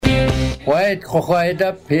White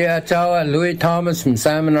Chochwaida, Pia Chawa, Louis Thomas from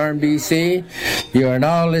Salmon Arm, BC. You are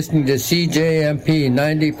now listening to CJMP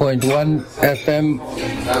 90.1 FM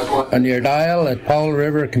on your dial at Powell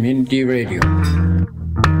River Community Radio.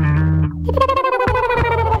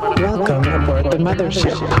 Welcome aboard the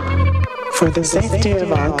mothership. For the safety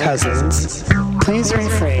of all cousins, please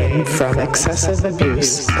refrain from excessive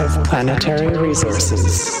abuse of planetary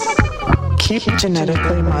resources. Keep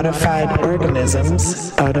genetically modified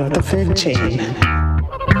organisms out of the food chain.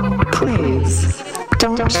 Please,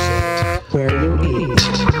 don't shit where you eat.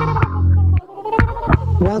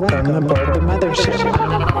 Welcome aboard the mothership.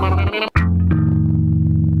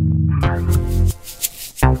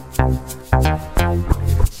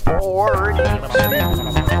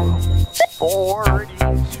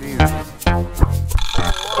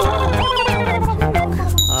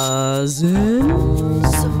 Cousins.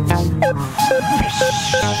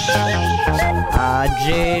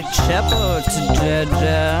 Ajay Chepot,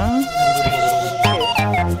 Jaja.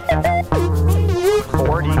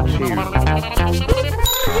 42.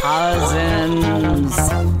 Cousins.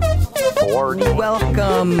 40.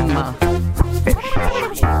 Welcome.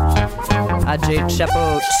 Ajay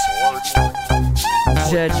Chepot,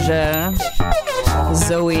 Jaja.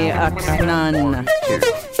 Zoe Aknan.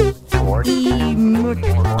 40.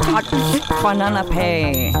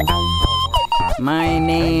 Fananape. My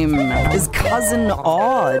name is Cousin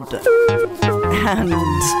Odd, and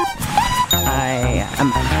I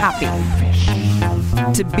am happy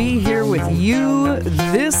to be here with you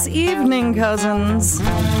this evening, cousins,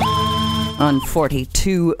 on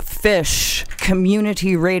 42 Fish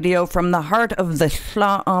Community Radio from the heart of the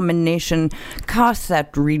Tla'amin Nation,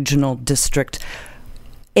 Cosset Regional District,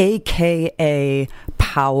 aka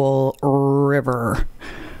Powell River.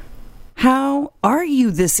 How are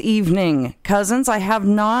you this evening, cousins? I have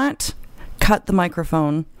not cut the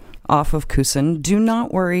microphone off of Kusin. Do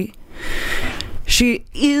not worry. She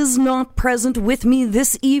is not present with me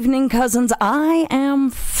this evening, cousins. I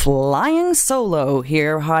am flying solo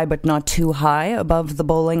here, high but not too high above the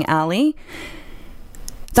bowling alley.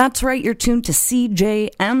 That's right, you're tuned to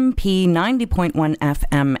CJMP 90.1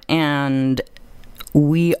 FM, and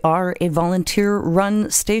we are a volunteer-run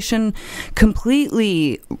station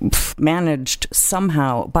completely managed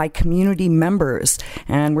somehow by community members,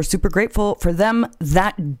 and we're super grateful for them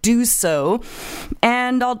that do so.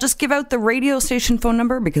 And I'll just give out the radio station phone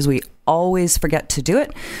number because we always forget to do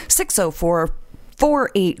it.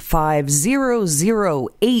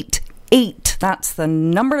 604-485-0088. That's the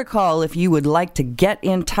number to call if you would like to get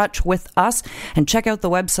in touch with us, and check out the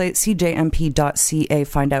website cjmp.ca.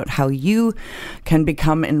 Find out how you can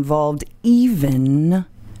become involved, even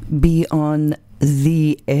be on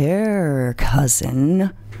the air,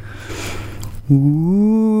 cousin.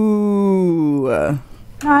 Ooh.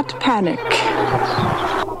 Not panic.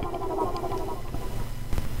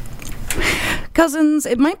 Cousins,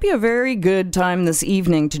 it might be a very good time this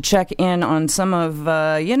evening to check in on some of,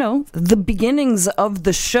 the beginnings of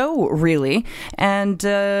the show, really, and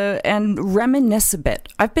reminisce a bit.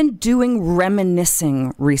 I've been doing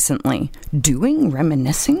reminiscing recently. Doing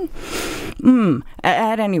reminiscing?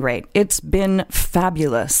 At any rate, it's been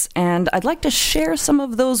fabulous, and I'd like to share some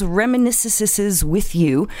of those reminiscences with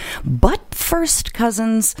you. But first,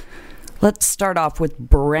 cousins, let's start off with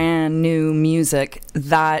brand new music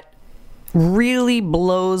that really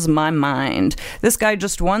blows my mind. This guy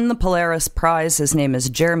just won the Polaris Prize. His name is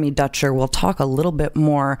Jeremy Dutcher. We'll talk a little bit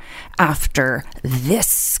more after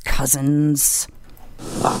this, cousins.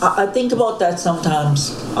 I think about that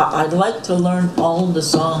sometimes. I'd like to learn all the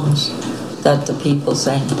songs that the people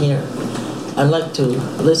sang here. I'd like to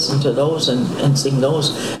listen to those and sing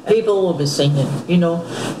those. People will be singing.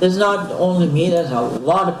 There's not only me, there's a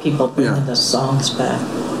lot of people bringing the songs back.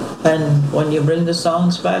 And when you bring the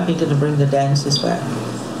songs back, you're going to bring the dances back.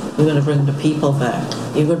 You're going to bring the people back.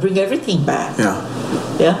 You're going to bring everything back.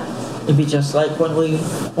 Yeah. It'd be just like when we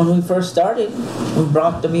first started. We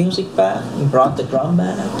brought the music back. We brought the drum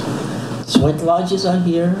back. Sweat lodges are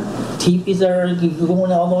here. Teepees are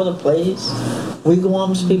going all over the place.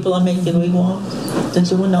 Wigwams, people are making wigwams. They're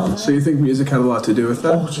doing all that. So you think music had a lot to do with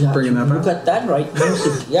that? Oh, yeah. Bringing that back? You got that right.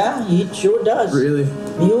 Music. Yeah, it sure does. Really?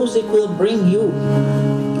 Music will bring you.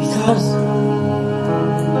 Because,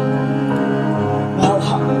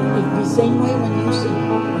 the same way when you sing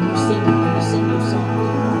your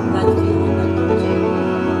song, that feeling that comes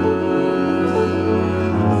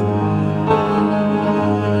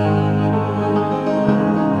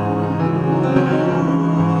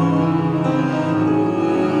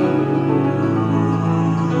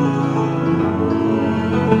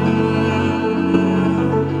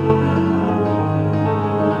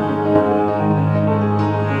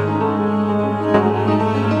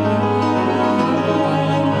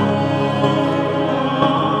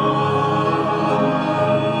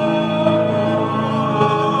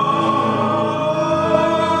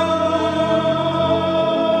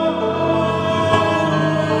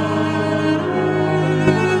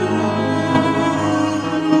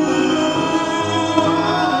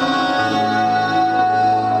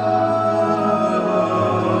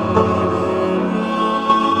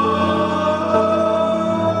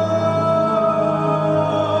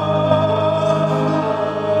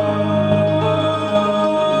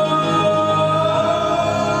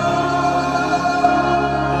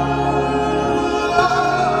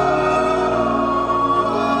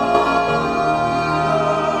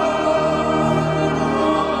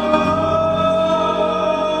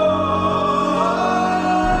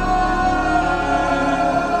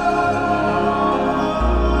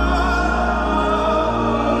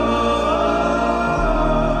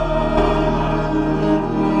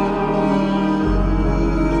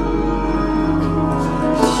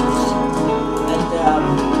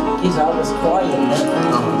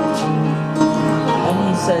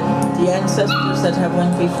the ancestors that have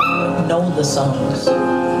went before know the songs.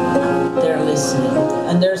 They're listening,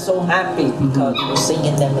 and they're so happy because we're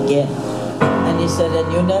singing them again. And he said,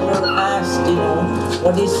 and you never asked,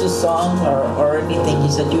 what is the song or anything. He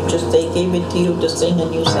said, they gave it to you to sing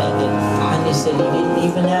and you sang it. And he said, you didn't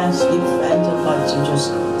even ask if and much, you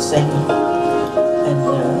just sang it.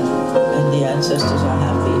 And the ancestors are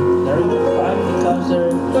happy. They're even crying because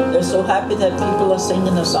they're so happy that people are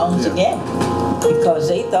singing the songs again. Because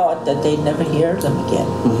they thought that they'd never hear them again.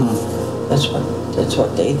 That's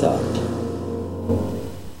what they thought.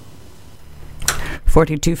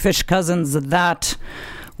 42 Fish Cousins, that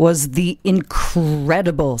was the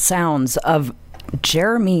incredible sounds of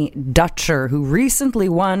Jeremy Dutcher, who recently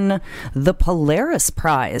won the Polaris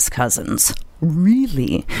Prize, cousins.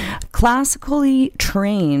 Really? Classically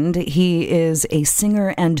trained, he is a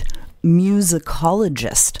singer and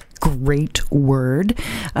musicologist. Great word.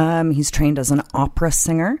 He's trained as an opera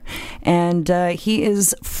singer, and he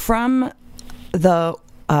is from the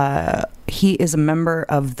he is a member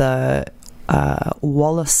of the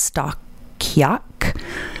Wolastoqiyik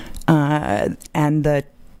and the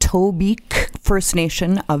Tobique First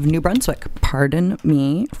Nation of New Brunswick. Pardon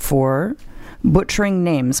me for butchering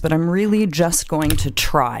names, but I'm really just going to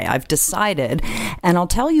try. I've decided, and I'll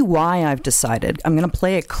tell you why I've decided. I'm going to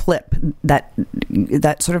play a clip that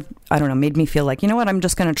sort of, I don't know, made me feel like, you know what, I'm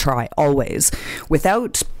just going to try always with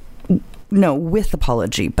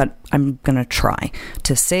apology, but I'm going to try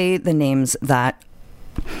to say the names that,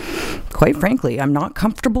 quite frankly, I'm not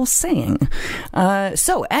comfortable saying.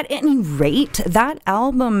 So, at any rate, that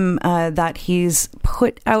album that he's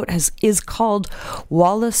put out is called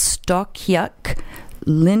Wolastoqiyik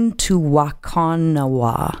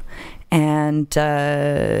Lintuwakanawa. And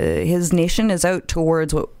his nation is out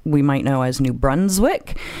towards what we might know as New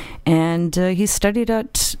Brunswick. And he studied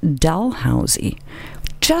at Dalhousie.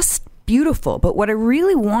 Just beautiful. But what I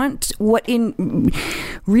really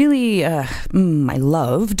I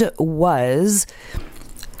loved was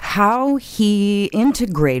how he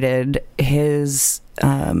integrated his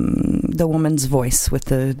the woman's voice with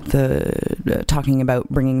the talking about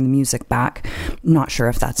bringing the music back. Not sure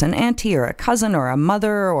if that's an auntie or a cousin or a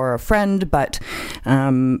mother or a friend, but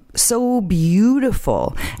so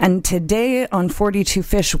beautiful. And today on 42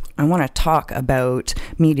 Fish, I want to talk about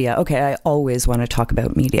media. Okay, I always want to talk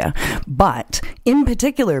about media, but in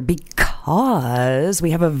particular because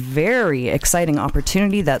we have a very exciting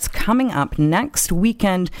opportunity that's coming up next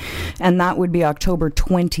weekend, and that would be October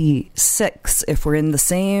 26th if we're in the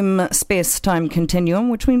same space-time continuum,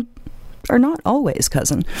 which we are not always,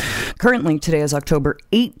 cousin. Currently, today is October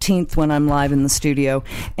 18th when I'm live in the studio,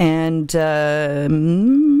 and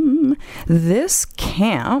this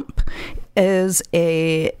camp is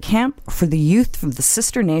a camp for the youth of the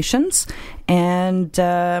Sister Nations, and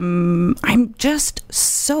I'm just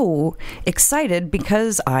so excited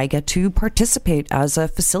because I get to participate as a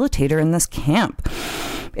facilitator in this camp.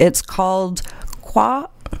 It's called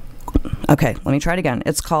Okay, let me try it again.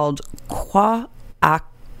 It's called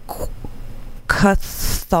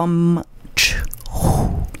Kwa'akathumch.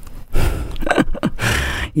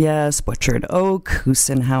 Yes, butchered. Oh,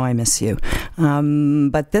 Kusin, how I miss you.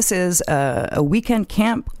 But this is a weekend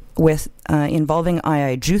camp with involving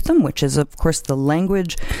Ai Jutham, which is, of course, the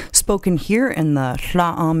language spoken here in the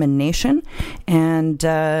Tla'amin Nation. And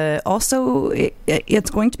also,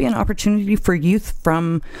 it's going to be an opportunity for youth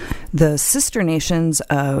from the sister nations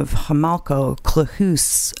of Hamalko,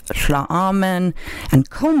 Klahus, Tla'amin, and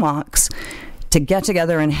Comox to get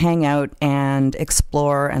together and hang out and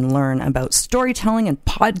explore and learn about storytelling and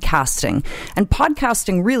podcasting. And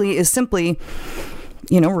podcasting really is simply,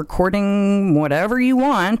 recording whatever you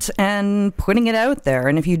want and putting it out there.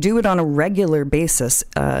 And if you do it on a regular basis,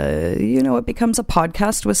 it becomes a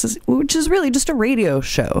podcast, which is really just a radio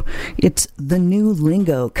show. It's the new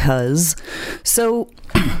lingo, cuz. So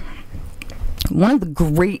one of the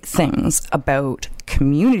great things about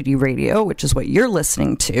community radio, which is what you're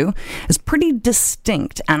listening to, is pretty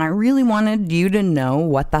distinct, and I really wanted you to know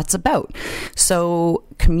what that's about. So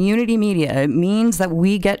community media, it means that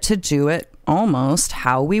we get to do it almost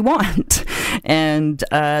how we want, and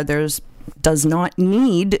does not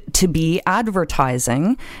need to be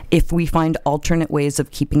advertising if we find alternate ways of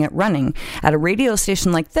keeping it running. At a radio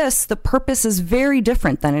station like this, the purpose is very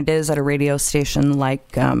different than it is at a radio station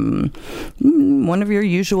like one of your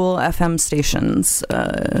usual FM stations.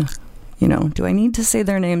 Do I need to say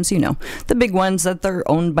their names? The big ones that they're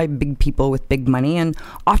owned by big people with big money, and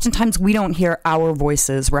oftentimes we don't hear our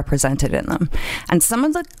voices represented in them. And some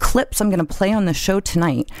of the clips I'm going to play on the show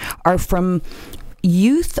tonight are from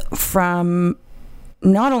youth from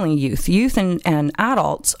not only youth and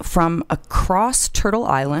adults from across Turtle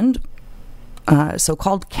Island,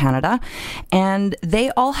 so-called Canada, and they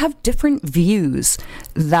all have different views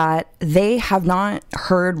that they have not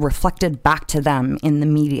heard reflected back to them in the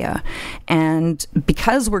media. And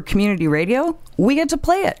because we're community radio, we get to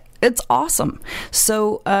play it. It's awesome.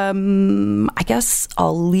 So I guess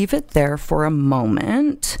I'll leave it there for a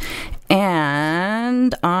moment.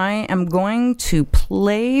 And I am going to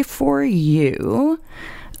play for you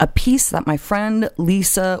a piece that my friend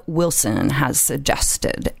Lisa Wilson has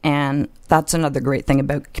suggested. And that's another great thing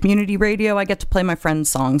about community radio. I get to play my friends'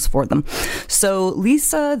 songs for them. So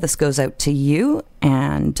Lisa, this goes out to you.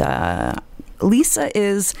 And Lisa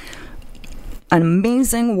is an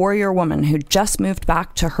amazing warrior woman who just moved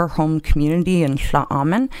back to her home community in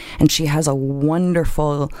Tla'amin, and she has a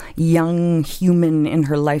wonderful young human in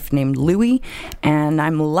her life named Louie, and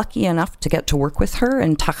I'm lucky enough to get to work with her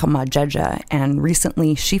in Takamajeja, and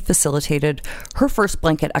recently she facilitated her first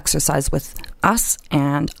blanket exercise with us,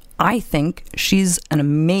 and I think she's an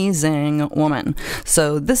amazing woman.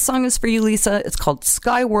 So this song is for you, Lisa. It's called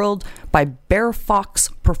Sky World by Bear Fox,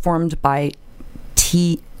 performed by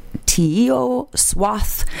Teo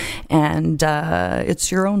Swath, and it's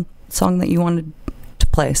your own song that you wanted to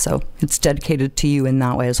play, so it's dedicated to you in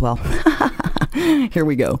that way as well. Here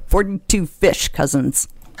we go. 42 Fish, cousins.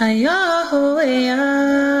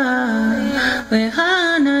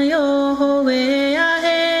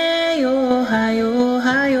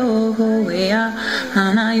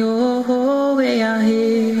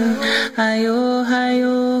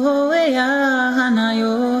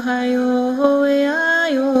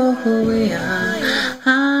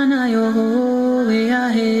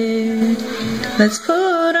 Let's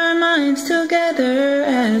put our minds together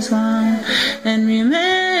as one and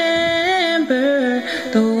remember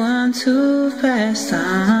the ones who've passed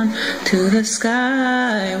on to the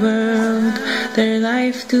sky world. Their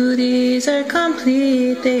life duties are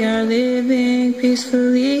complete. They are living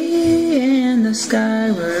peacefully in the sky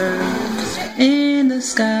world. In the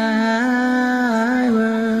sky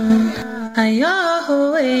world.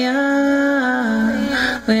 Ayohoea,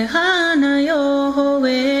 wehana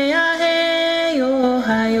yohoea, hey yo,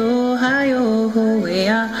 hayo, hayo,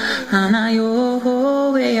 hoea, hana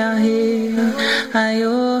yohoea, hey,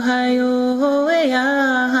 hayo, hayo,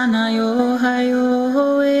 hoea, hana yo, hayo,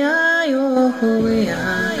 hoea, yo, hoea,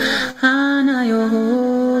 hana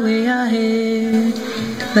yohoea, hey.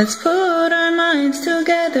 Let's put our minds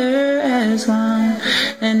together as one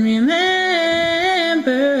and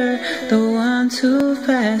remember the ones who've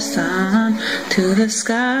passed on to the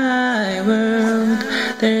sky world.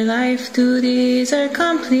 Their life duties are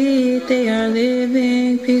complete. They are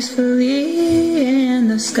living peacefully in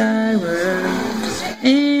the sky world.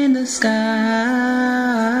 In the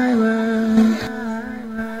sky world.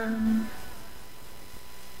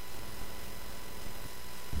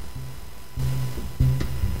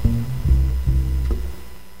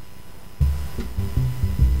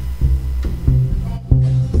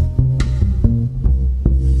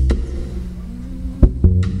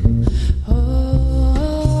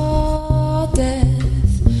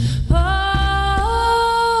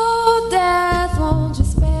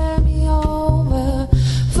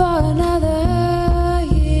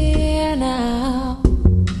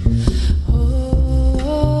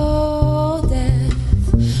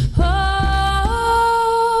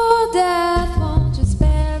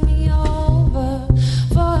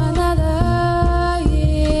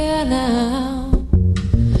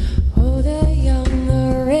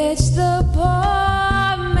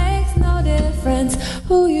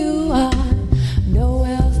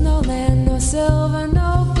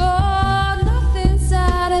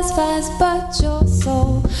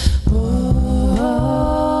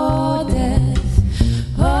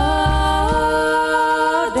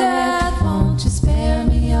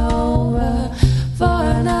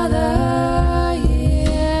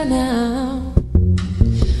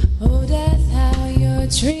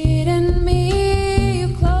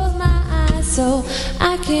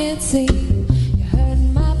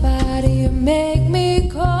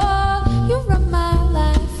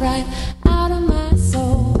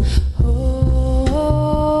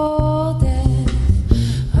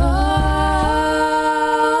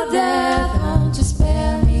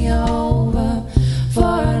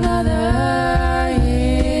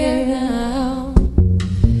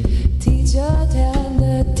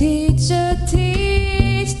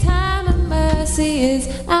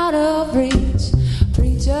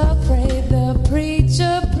 Preacher, pray, the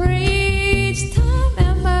preacher preach.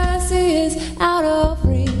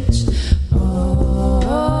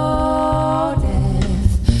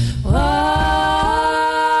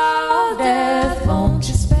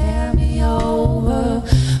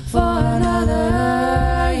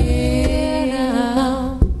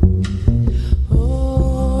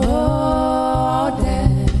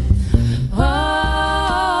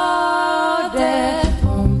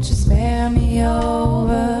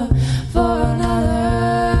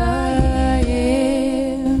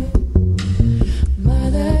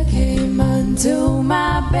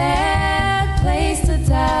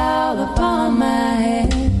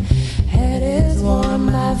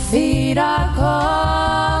 are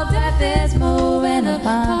cold. Death is moving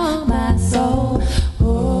upon my soul.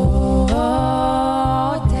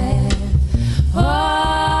 Oh, death.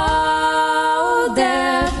 Oh,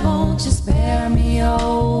 death, won't you spare me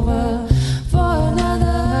over for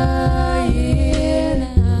another year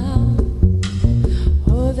now?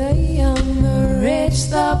 Oh, the young, the rich,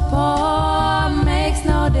 the poor, makes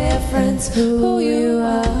no difference who you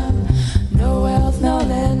are. No wealth, no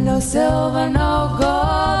land, no silver, no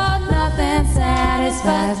gold. Nothing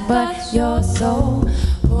satisfies but your soul.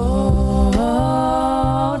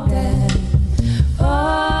 Oh, death.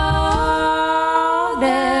 Oh,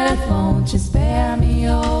 death, won't you spare me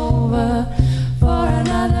over for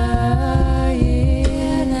another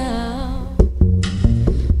year now?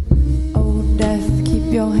 Oh, death,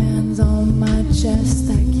 keep your hands on my chest.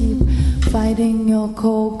 I keep fighting your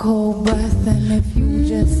cold, cold breath. And if you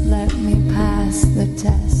just let me pass the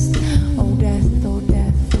test. Oh, death, oh,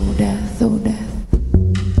 death, oh, death, oh, death.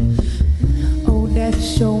 Oh, death,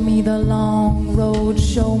 show me the long road.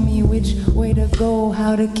 Show me which way to go,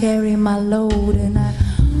 how to carry my load. And I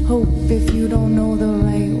hope if you don't know the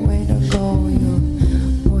right way to go, you'll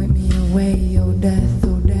point me away. Oh, death,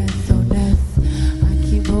 oh, death, oh, death. I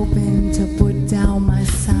keep hoping to put down my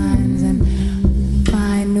signs and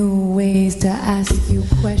find new ways to ask you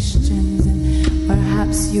questions, and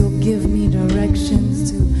perhaps you'll give me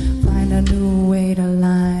directions to find a new way to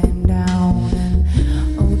lie down. And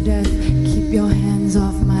oh, death, keep your hands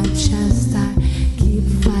off my chest. I keep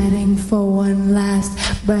fighting for one last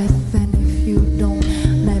breath, and if you don't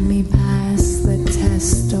let me pass the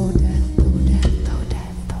test, oh, death, oh, death, oh,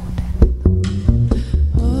 death, oh, death.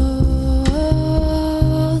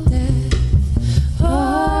 Oh, death.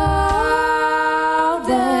 Oh,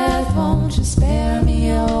 death, won't you spare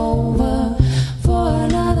me over for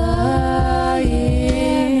another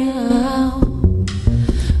year now?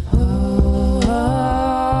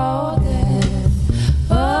 Oh, death.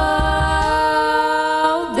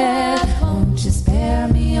 Oh, death, won't you spare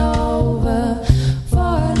me over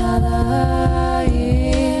for another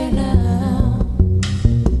year now?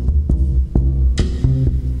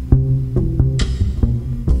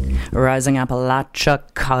 Rising Appalachia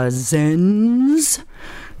Cousins.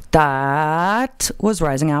 That was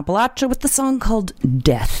Rising Appalachia with the song called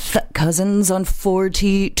Death. Cousins on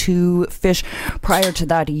 42 Fish. Prior to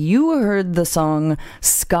that, you heard the song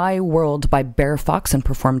Sky World by Bear Fox and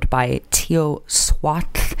performed by Tio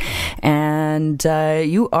Swat. And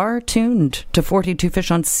you are tuned to 42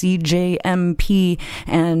 Fish on CJMP.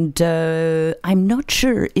 And I'm not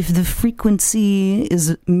sure if the frequency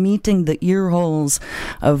is meeting the ear holes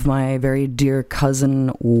of my very dear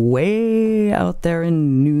cousin way out there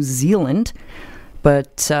in New Zealand,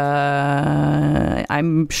 but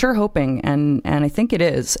I'm sure hoping, and I think it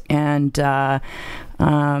is. And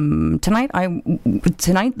tonight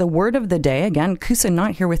the word of the day, again, Kusa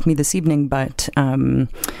not here with me this evening, but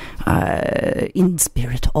in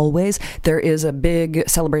spirit always. There is a big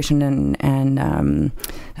celebration and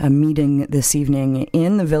a meeting this evening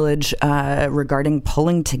in the village regarding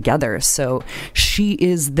pulling together. So she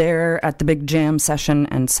is there at the big jam session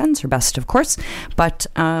and sends her best, of course. But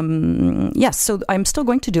yes, so I'm still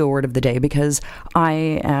going to do a word of the day because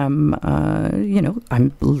I am,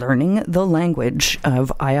 I'm learning the language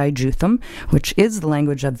of Ayajutham, which is the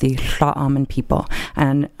language of the Tla'amin people.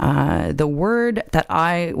 And the word that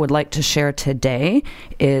I would like to share today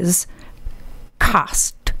is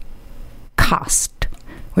cost,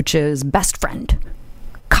 which is best friend.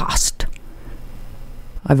 Cost.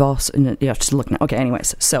 I've also, just looking at, okay,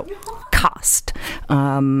 anyways, so cost.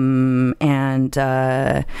 And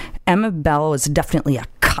Emma Bell was definitely a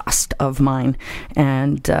cost of mine,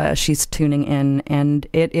 and she's tuning in, and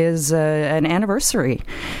it is an anniversary.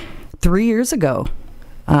 3 years ago,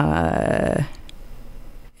 Emma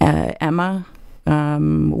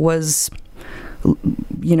was,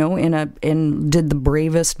 did the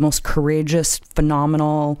bravest, most courageous,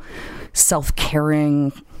 phenomenal,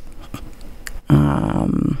 self-caring,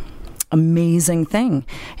 amazing thing.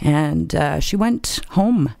 And she went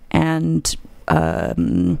home, and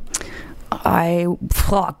I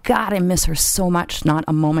miss her so much. Not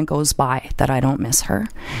a moment goes by that I don't miss her.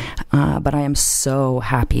 But I am so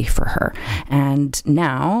happy for her. And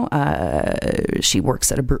now she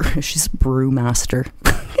works at a brewery. She's a brewmaster.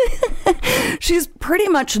 She's pretty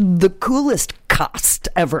much the coolest cost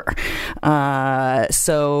ever.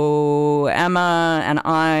 So Emma and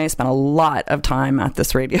I spent a lot of time at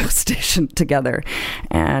this radio station together.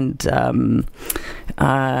 And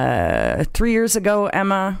 3 years ago,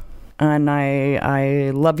 Emma, and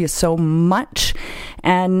I love you so much.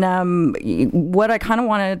 And what I kind of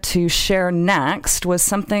wanted to share next was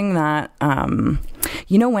something that,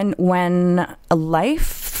 when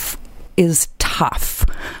life is tough,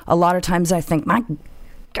 a lot of times I think, my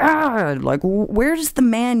God, like, where's the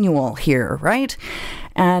manual here, right?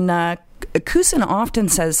 And Kusin often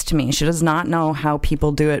says to me, she does not know how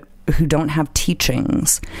people do it who don't have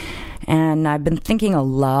teachings. And I've been thinking a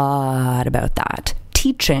lot about that.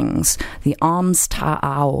 Teachings, the Ams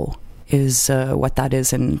Ta'au is what that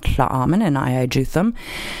is in Tla'amin and Ayajutham.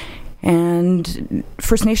 And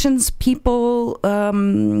First Nations people,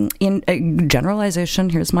 in a generalization,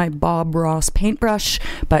 here's my Bob Ross paintbrush,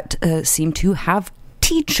 but seem to have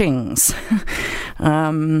teachings.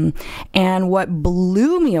 And what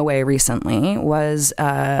blew me away recently was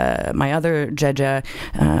my other Jeja,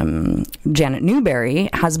 Janet Newberry,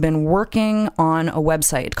 has been working on a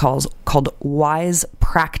website called Wise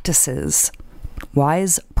Practices,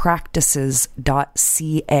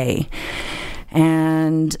 wisepractices.ca.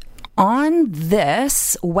 And on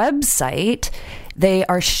this website, they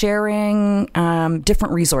are sharing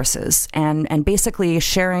different resources and basically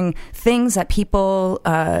sharing things that people,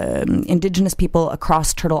 Indigenous people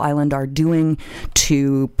across Turtle Island are doing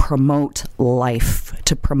to promote life,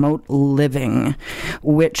 to promote living,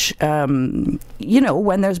 which,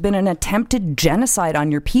 when there's been an attempted genocide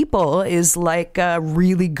on your people is like a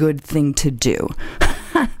really good thing to do.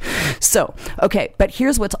 So, okay, but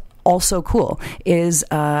here's what's also cool is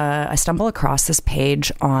I stumble across this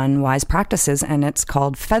page on Wise Practices, and it's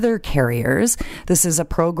called Feather Carriers. This is a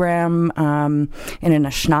program in an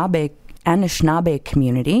Anishinaabe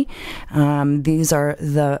community. These are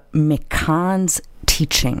the Mikan's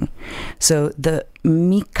teaching. So the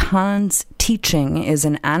Mikan's teaching is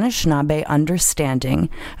an Anishinaabe understanding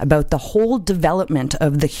about the whole development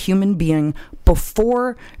of the human being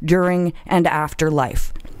before, during, and after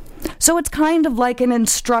life. So it's kind of like an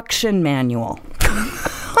instruction manual.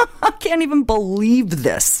 I can't even believe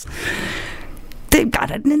this. They've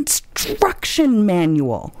got an instruction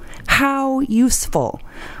manual. How useful.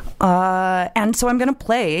 And so I'm going to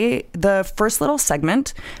play the first little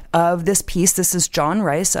segment of this piece. This is John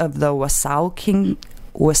Rice of the Wasauksing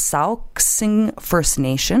First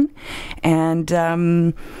Nation. And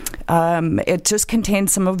it just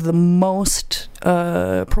contains some of the most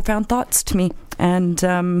profound thoughts to me. And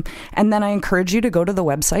then I encourage you to go to the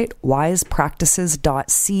website,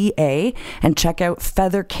 wisepractices.ca, and check out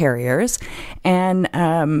Feather Carriers. And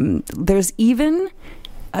there's even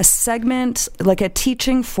a segment, like a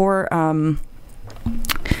teaching for,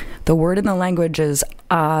 the word in the language is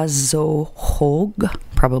Azohog,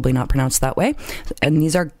 probably not pronounced that way. And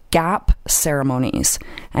these are gap ceremonies.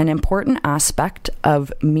 An important aspect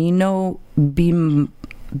of Mino Bimabchwin,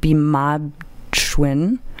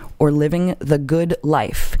 or living the good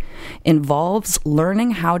life, involves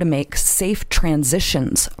learning how to make safe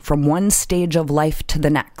transitions from one stage of life to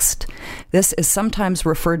the next. This is sometimes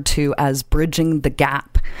referred to as bridging the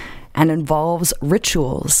gap and involves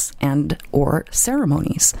rituals and or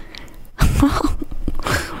ceremonies.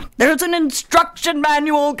 There's an instruction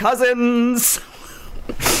manual, cousins!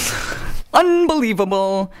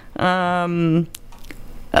 Unbelievable. And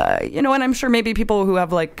I'm sure maybe people who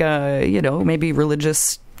have maybe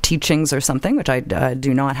religious teachings or something, which I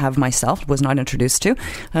do not have myself, was not introduced to.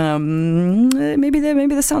 Maybe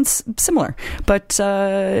this sounds similar, but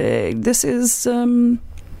this is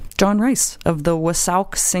John Rice of the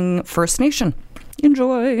Wasauksing First Nation.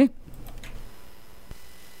 Enjoy.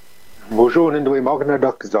 Bonjour, and we magna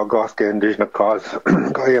duck Zagaska Indigenous cause.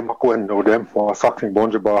 Gaya Makwen no dem or sucking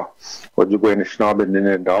Bonjaba, or you going to Schnabin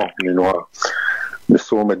in Dow, the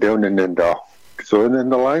Soma down in Dow. So in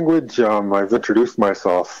the language, I've introduced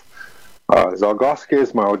myself. Zagaska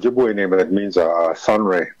is my Ojibwe name, and it means sun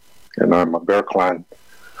ray, and I'm a Bear Clan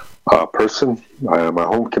person. My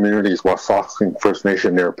home community is Wasauksing First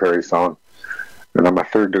Nation near Parry Sound, and I'm a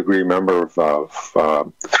third-degree member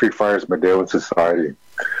of Three Fires Medewan Society.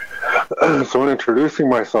 So in introducing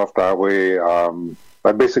myself that way,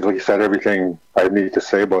 I basically said everything I need to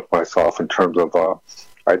say about myself in terms of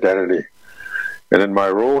identity. And in my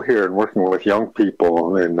role here in working with young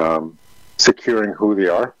people in securing who they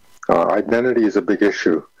are, identity is a big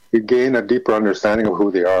issue. You gain a deeper understanding of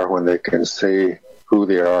who they are when they can say who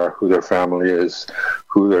they are, who their family is,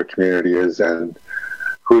 who their community is, and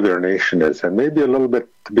who their nation is, and maybe a little bit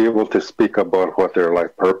to be able to speak about what their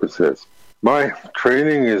life purpose is. My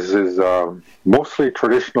training is mostly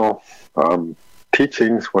traditional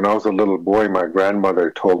teachings. When I was a little boy, my grandmother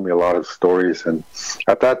told me a lot of stories, and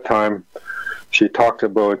at that time, she talked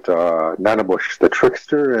about Nanabush, the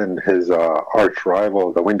trickster, and his arch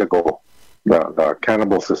rival, the Wendigo, the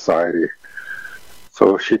Cannibal Society.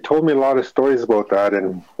 So she told me a lot of stories about that,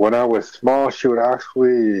 and when I was small, she would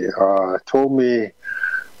actually told me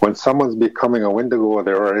when someone's becoming a Wendigo,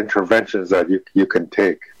 there are interventions that you can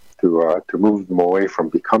take to move them away from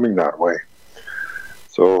becoming that way.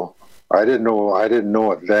 So I didn't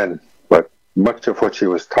know it then, but much of what she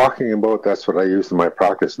was talking about, that's what I use in my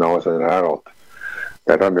practice now as an adult.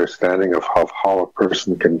 That understanding of how a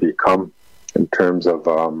person can become in terms of,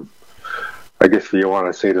 I guess if you want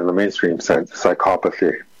to say it in the mainstream sense,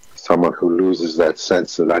 psychopathy, someone who loses that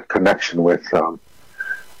sense of that connection with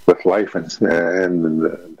life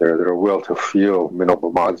and their will to feel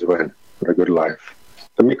Minobumadzuin, a good life.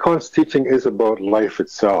 The Mikon's teaching is about life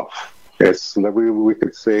itself. It's, we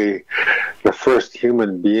could say, the first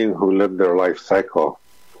human being who lived their life cycle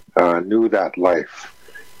knew that life.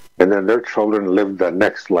 And then their children lived the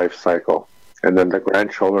next life cycle. And then the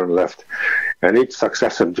grandchildren lived. And each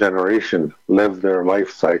successive generation lived their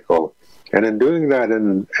life cycle. And in doing that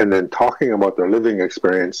and then talking about their living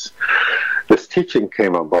experience, this teaching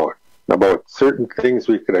came about certain things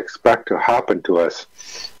we could expect to happen to us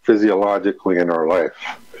physiologically in our life.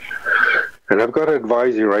 And I've got to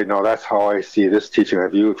advise you right now, that's how I see this teaching. I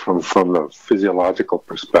view it from the physiological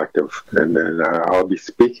perspective. And I'll be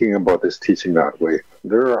speaking about this teaching that way.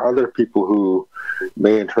 There are other people who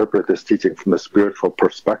may interpret this teaching from the spiritual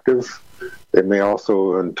perspective. They may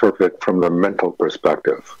also interpret it from the mental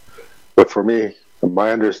perspective. But for me,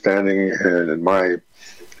 my understanding and my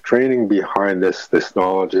training behind this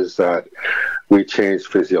knowledge is that we change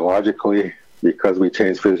physiologically. Because we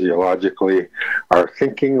change physiologically, our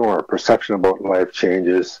thinking or our perception about life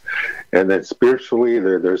changes. And then spiritually,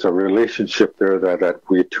 there's a relationship there that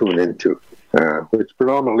we tune into, which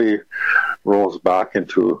predominantly rolls back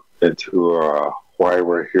into why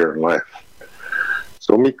we're here in life.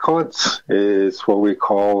 So Mikons is what we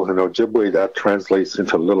call in Ojibwe, that translates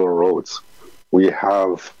into little roads. We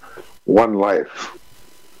have one life.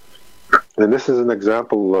 And this is an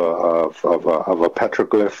example of a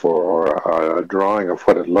petroglyph or a drawing of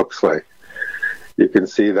what it looks like. You can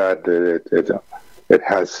see that it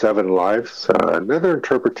has 7 lives. Another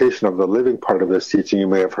interpretation of the living part of this teaching you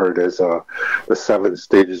may have heard is the 7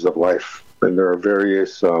 stages of life. And there are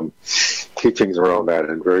various teachings around that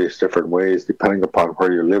in various different ways, depending upon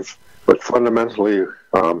where you live. But fundamentally,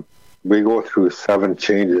 we go through 7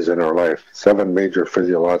 changes in our life, 7 major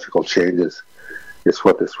physiological changes. Is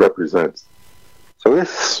what this represents. So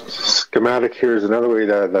this schematic here is another way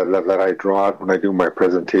that I draw it when I do my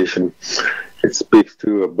presentation. It speaks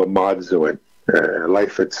to a Bumadzuin,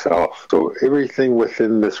 life itself. So everything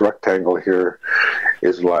within this rectangle here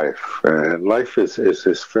is life. And life is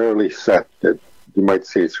fairly set. You might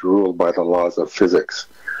say it's ruled by the laws of physics.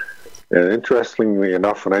 And interestingly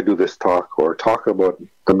enough, when I do this talk or talk about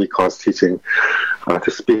the Mikon's teaching,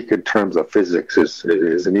 to speak in terms of physics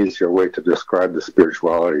is an easier way to describe the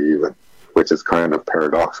spirituality even, which is kind of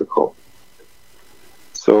paradoxical.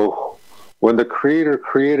 So when the Creator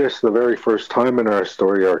created us the very first time in our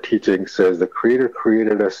story, our teaching says the Creator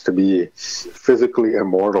created us to be physically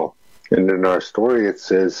immortal. And in our story it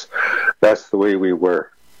says that's the way we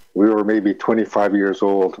were. We were maybe 25 years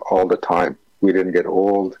old all the time. We didn't get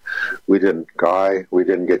old, we didn't die, we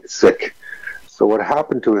didn't get sick. So what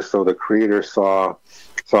happened to us, though, the Creator saw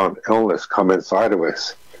an illness come inside of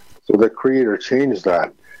us. So the Creator changed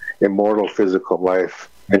that immortal physical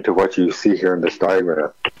life into what you see here in this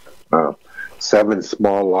diagram. 7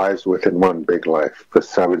 small lives within one big life, the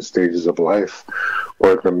 7 stages of life,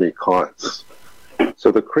 or the Mikons.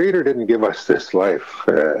 So the Creator didn't give us this life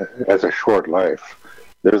as a short life.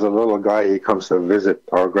 There's a little guy, he comes to visit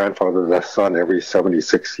our grandfather, the sun, every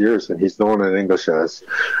 76 years, and he's known in English as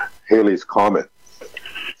Halley's Comet.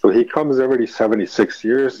 So he comes every 76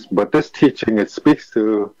 years, but this teaching, it speaks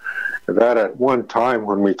to that at one time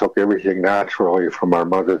when we took everything naturally from our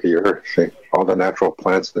mother, the earth, all the natural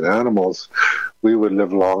plants and animals, we would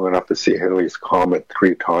live long enough to see Halley's Comet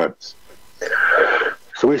 3 times.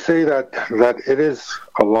 So we say that it is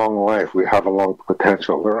a long life. We have a long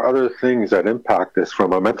potential. There are other things that impact us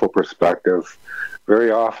from a mental perspective.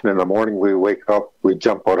 Very often in the morning we wake up, we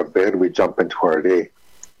jump out of bed, we jump into our day.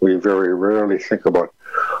 We very rarely think about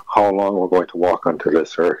how long we're going to walk onto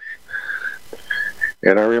this earth.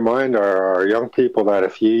 And I remind our young people that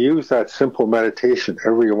if you use that simple meditation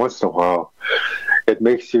every once in a while, it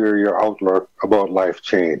makes your outlook about life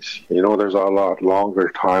change. There's a lot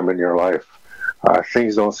longer time in your life.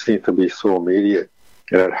 Things don't seem to be so immediate.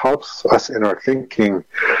 And it helps us in our thinking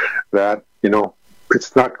that,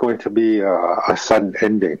 it's not going to be a sudden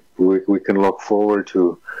ending. We can look forward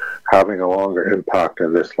to having a longer impact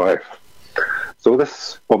in this life. So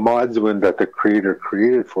this Bumadzuin that the Creator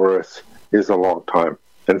created for us is a long time.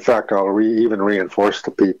 In fact, I'll even reinforce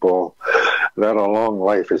to people that a long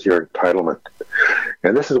life is your entitlement.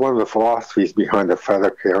 And this is one of the philosophies behind the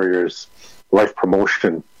Feather Carriers Life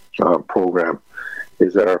Promotion program,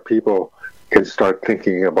 is that our people can start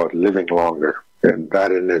thinking about living longer. And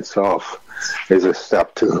that in itself is a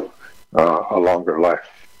step to a longer life.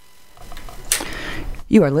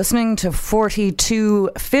 You are listening to 42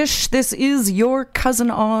 Fish. This is your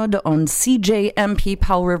Cousin Odd on CJMP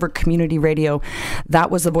Powell River Community Radio.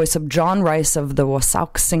 That was the voice of John Rice of the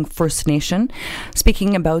Wasauksing First Nation,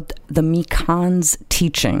 speaking about the Mikan's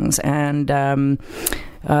teachings. And I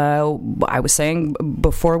was saying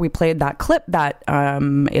before we played that clip that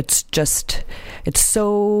it's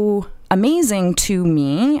so amazing to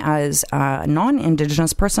me as a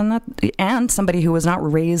non-Indigenous person and somebody who was not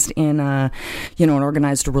raised in an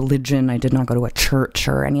organized religion. I did not go to a church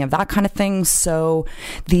or any of that kind of thing. So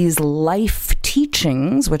these life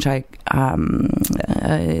teachings, which I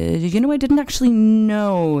didn't actually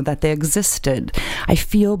know that they existed. I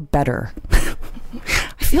feel better.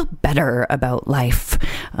 I feel better about life.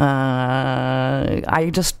 I'm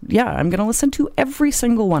going to listen to every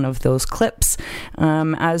single one of those clips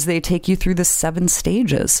as they take you through the 7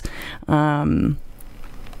 stages.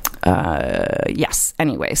 Yes.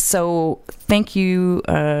 Anyway, so thank you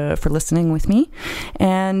for listening with me,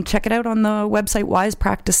 and check it out on the website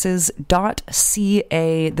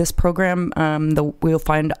wisepractices.ca. This program we'll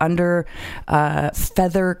find under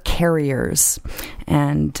Feather Carriers,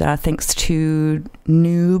 and thanks to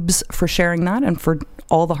Noobs for sharing that and for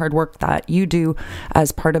all the hard work that you do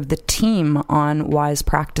as part of the team on Wise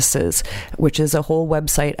Practices, which is a whole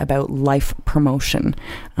website about life promotion,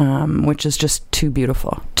 which is just too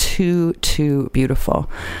beautiful. Too beautiful.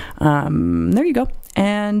 There you go.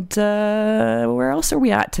 And where else are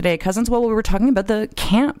we at today, cousins? Well, we were talking about the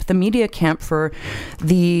camp, the media camp for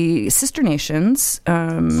the Sister Nations,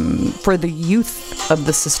 for the youth of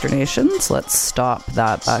the Sister Nations. Let's stop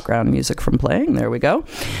that background music from playing. There we go.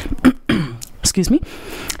 Excuse me.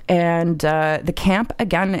 And the camp,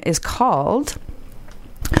 again, is called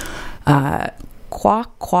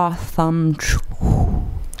Kwakwathamchu.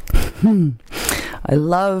 I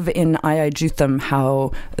love in Ayajutham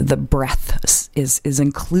how the breath is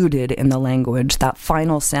included in the language. That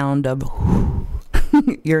final sound of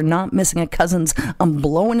you're not missing it, cousins. I'm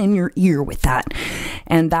blowing in your ear with that.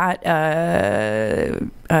 And that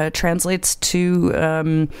translates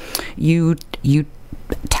to you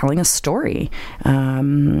telling a story.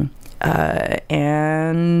 And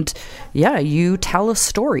yeah, you tell a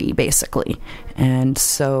story basically. And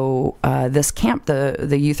so this camp,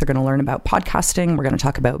 the youth are going to learn about podcasting. We're going to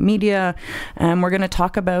talk about media, and we're going to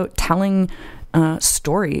talk about telling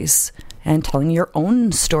stories and telling your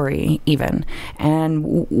own story even.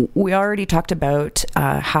 And we already talked about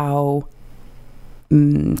how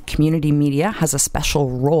community media has a special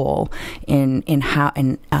role in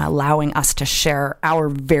allowing us to share our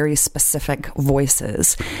very specific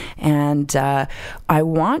voices. And I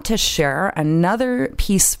want to share another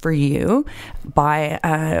piece for you by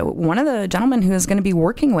one of the gentlemen who is going to be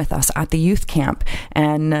working with us at the youth camp.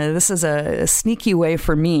 And this is a sneaky way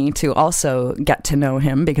for me to also get to know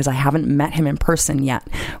him, because I haven't met him in person yet.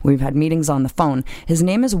 We've had meetings on the phone. His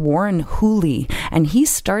name is Warren Hooley, and he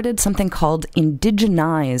started something called Indigenize,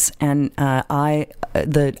 and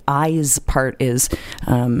the eyes part is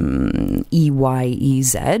EYEZ,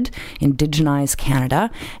 Indigenize Canada.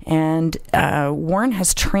 And Warren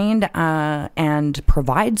has trained and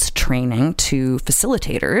provides training to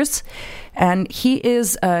facilitators. And he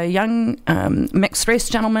is a young mixed race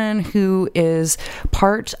gentleman who is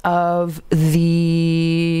part of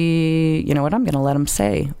the, you know what, I'm going to let him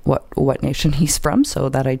say what nation he's from so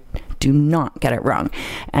that I do not get it wrong.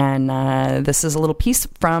 And this is a little piece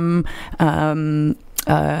from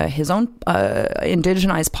his own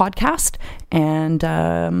Indigenize podcast.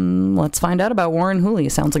 And let's find out about Warren Hooley.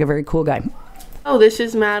 Sounds like a very cool guy. Oh, this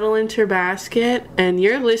is Madeline Terbasket, and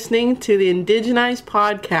you're listening to the Indigenize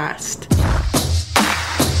podcast.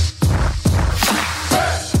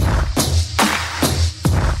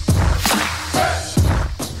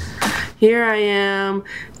 Here I am,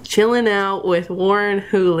 chilling out with Warren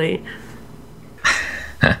Hooley.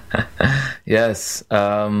 Yes.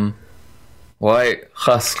 Why,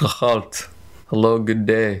 chasgachalt. Hello, good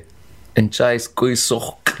day. And chai squeeze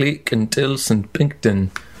so click and tills and pinkton.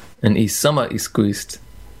 And Isama is squeezed.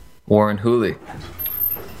 Warren Hooley.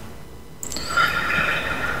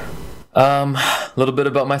 A little bit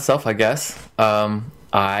about myself, I guess. I'm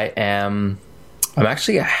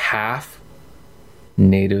actually a half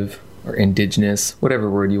native or indigenous,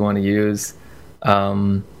 whatever word you want to use.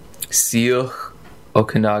 Siuch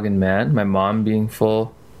Okanagan man, my mom being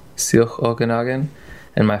full Syilx Okanagan,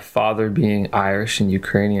 and my father being Irish and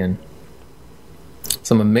Ukrainian.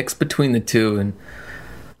 So I'm a mix between the two, and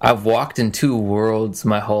I've walked in two worlds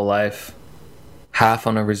my whole life, half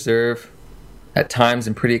on a reserve, at times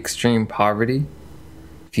in pretty extreme poverty,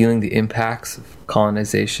 feeling the impacts of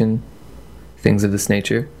colonization, things of this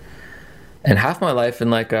nature, and half my life in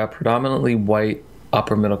like a predominantly white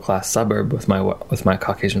upper middle class suburb with my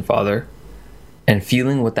Caucasian father, and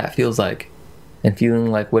feeling what that feels like, and feeling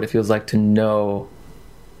like what it feels like to know,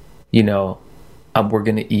 you know, we're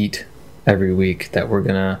gonna eat every week, that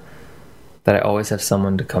I always have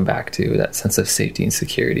someone to come back to, that sense of safety and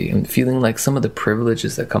security, and feeling like some of the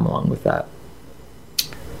privileges that come along with that.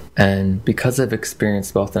 And because I've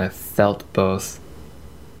experienced both and I've felt both,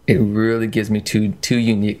 it really gives me two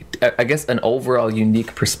unique, I guess, an overall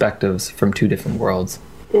unique perspectives from two different worlds.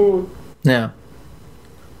 Yeah.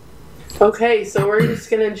 Okay, so we're just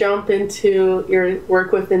going to jump into your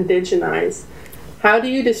work with Indigenize. How do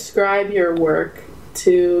you describe your work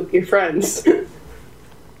to your friends?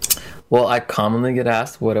 Well, I commonly get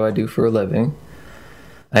asked, what do I do for a living?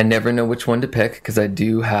 I never know which one to pick because I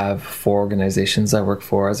do have 4 organizations I work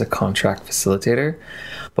for as a contract facilitator.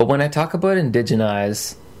 But when I talk about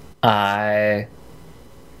Indigenize, I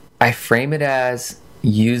frame it as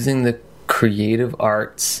using the creative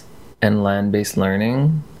arts and land-based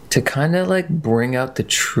learning to kind of like bring out the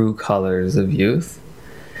true colors of youth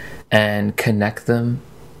and connect them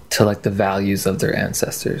to like the values of their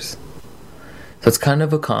ancestors. So it's kind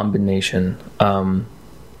of a combination.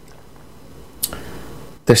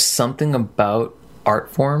 There's something about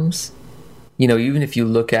art forms, you know, even if you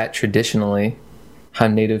look at traditionally how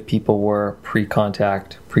Native people were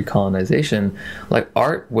pre-contact, pre-colonization, like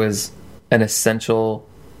art was an essential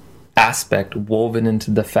aspect woven into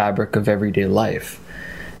the fabric of everyday life.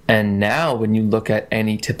 And now when you look at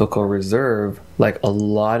any typical reserve, like a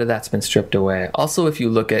lot of that's been stripped away. Also, if you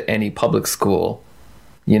look at any public school,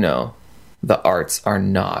 you know, the arts are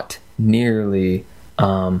not nearly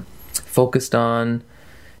focused on.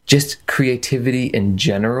 Just creativity in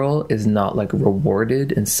general is not like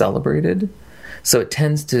rewarded and celebrated. So it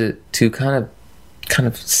tends to kind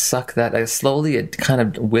of suck that, like, slowly it kind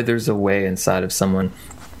of withers away inside of someone.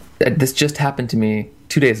 This just happened to me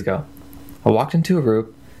 2 days ago. I walked into a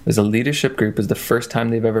group. It was a leadership group. It was the first time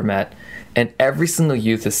they've ever met. And every single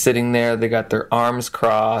youth is sitting there. They got their arms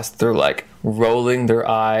crossed. They're like rolling their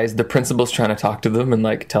eyes. The principal's trying to talk to them and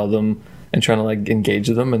like tell them and trying to like engage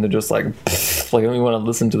them. And they're just like, I don't even want to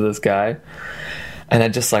listen to this guy. And I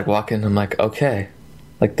just like walk in and I'm like, okay,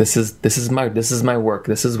 like this is my work.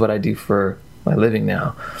 This is what I do for my living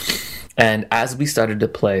now. And as we started to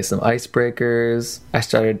play some icebreakers, I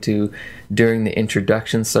started to, during the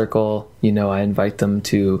introduction circle, you know, I invite them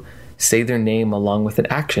to say their name along with an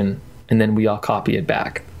action, and then we all copy it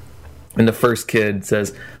back. And the first kid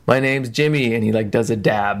says, "My name's Jimmy," and he like does a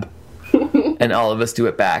dab, and all of us do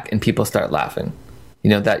it back, and people start laughing. You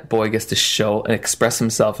know, that boy gets to show and express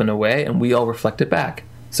himself in a way, and we all reflect it back.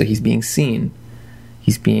 So he's being seen,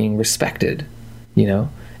 he's being respected, you know,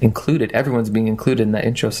 included. Everyone's being included in that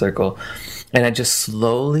intro circle. And I just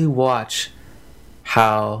slowly watch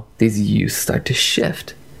how these youth start to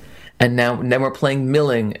shift. And now we're playing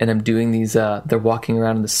milling, and I'm doing these, they're walking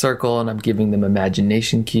around in the circle, and I'm giving them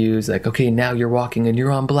imagination cues, like, okay, now you're walking and you're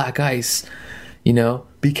on black ice, you know,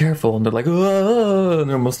 be careful. And they're like, oh, and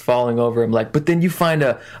they're almost falling over. I'm like, but then you find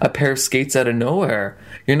a pair of skates out of nowhere.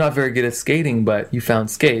 You're not very good at skating, but you found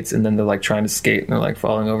skates. And then they're like trying to skate and they're like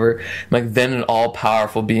falling over. I'm like, then an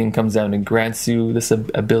all-powerful being comes down and grants you this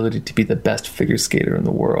ability to be the best figure skater in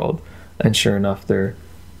the world. And sure enough, they're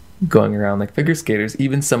going around like figure skaters,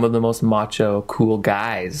 even some of the most macho, cool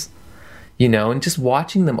guys, you know, and just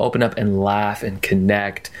watching them open up and laugh and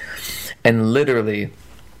connect. And literally,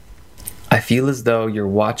 I feel as though you're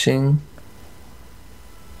watching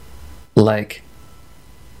like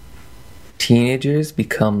teenagers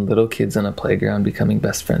become little kids on a playground becoming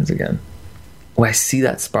best friends again. When I see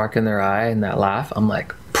that spark in their eye and that laugh, I'm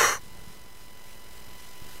like,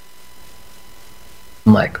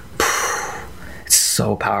 it's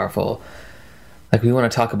so powerful. Like, we want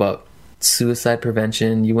to talk about suicide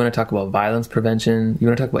prevention, you want to talk about violence prevention, you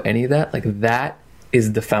want to talk about any of that, like that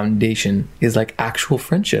is the foundation, is like actual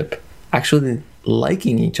friendship. Actually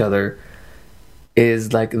liking each other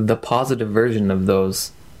is like the positive version of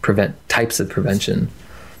those types of prevention.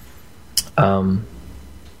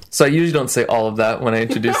 So I usually don't say all of that when I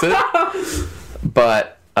introduce it,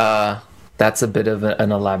 but that's a bit of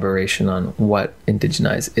an elaboration on what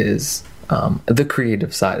Indigenize is, the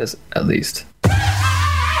creative side is, at least.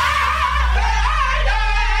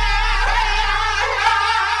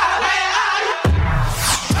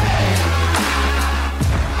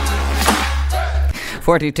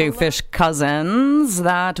 42 Fish Cousins.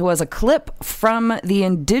 That was a clip from the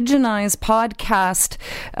Indigenize podcast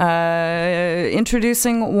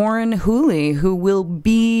introducing Warren Hooley, who will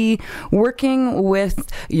be working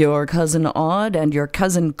with your cousin Odd and your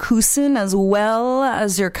cousin Cousin, as well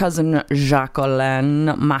as your cousin Jacqueline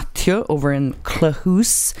Mathieu over in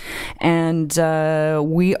Clahouse. And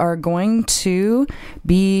we are going to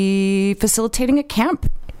be facilitating a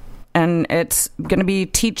camp. And it's going to be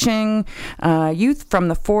teaching youth from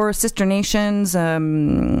the 4 sister nations,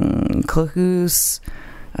 Clahouse,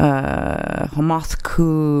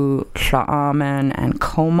 Homothku, Tla'amin, and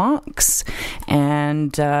Comox.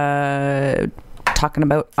 And talking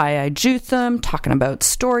about Jutham, talking about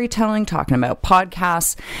storytelling, talking about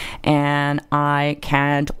podcasts. And I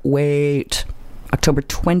can't wait. October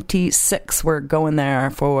 26th, we're going there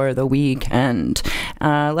for the weekend.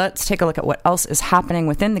 Let's take a look at what else is happening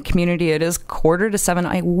within the community. It is 6:45.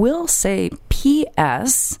 I will say,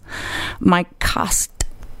 P.S., my cost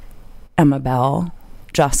Emma Bell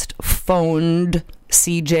just phoned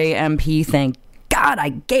CJMP. Thank God I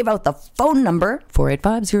gave out the phone number,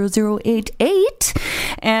 485-0088.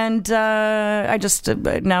 And I just,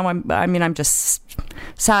 now I'm just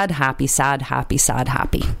sad, happy.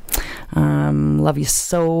 Love you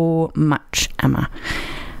so much, Emma.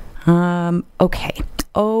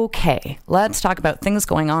 Okay, let's talk about things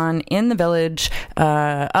going on in the village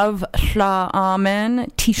of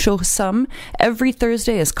Tla'amin, Tishosum. Every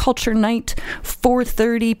Thursday is Culture Night,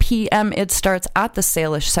 4:30 p.m. It starts at the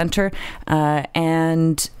Salish Center,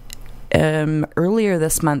 and earlier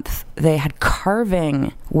this month they had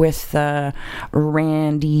carving with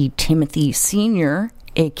Randy Timothy Sr.,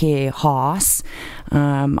 aka Haas.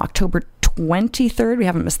 October 23rd, we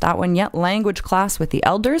haven't missed that one yet. Language class with the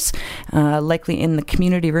elders, likely in the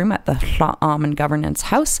community room at the Tla'amin Governance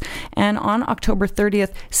House. And on October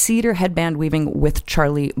 30th, Cedar headband weaving with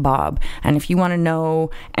Charlie Bob. And if you want to know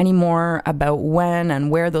any more about when and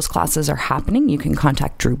where those classes are happening, you can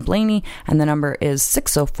contact Drew Blaney, and the number is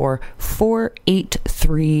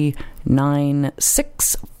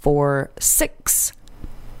 604-483-9646.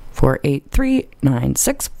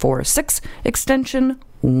 483-9646, extension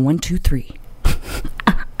 123.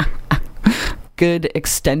 Good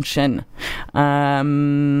extension.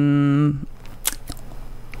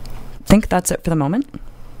 Think that's it for the moment.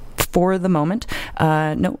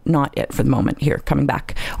 No, not it for the moment. Here, coming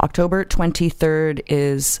back. October 23rd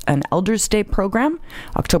is an Elders Day program.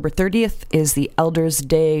 October 30th is the Elders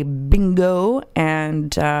Day bingo,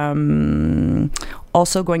 and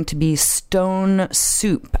also going to be Stone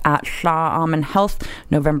Soup at Tla'amin Health,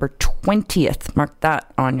 November 20th. Mark that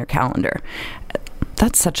on your calendar.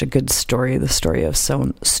 That's such a good story, the story of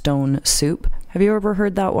Stone Soup. Have you ever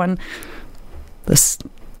heard that one? This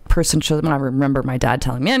person shows, I remember my dad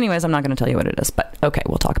telling me. Anyways, I'm not going to tell you what it is, but okay,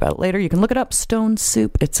 we'll talk about it later. You can look it up, Stone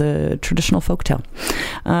Soup. It's a traditional folktale.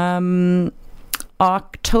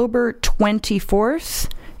 October 24th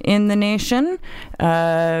in the nation,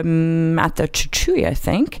 at the Chuchui, I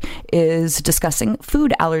think, is discussing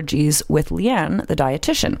food allergies with Leanne, the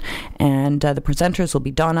dietitian. And the presenters will be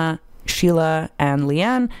Donna, Sheila, and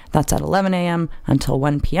Leanne. That's at 11 a.m. until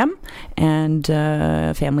 1 p.m. And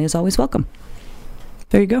family is always welcome.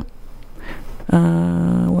 There you go.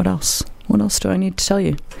 What else? What else do I need to tell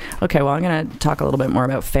you? Okay, well, I'm going to talk a little bit more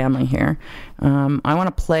about family here. I want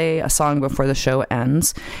to play a song before the show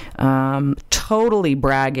ends. Totally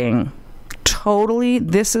bragging. Totally,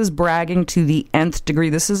 this is bragging to the nth degree.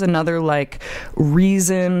 This is another,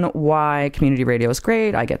 reason why community radio is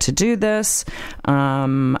great. I get to do this.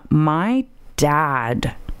 My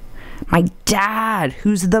dad,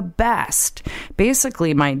 who's the best.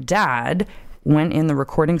 Basically, my dad went in the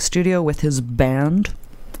recording studio with his band.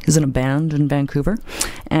 He's in a band in Vancouver.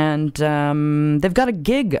 And they've got a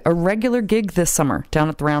regular gig this summer down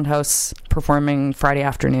at the Roundhouse, performing Friday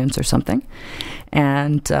afternoons or something.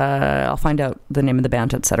 And I'll find out the name of the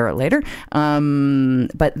band, etc. later.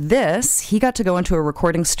 But he got to go into a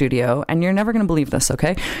recording studio, and you're never going to believe this,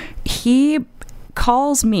 okay? He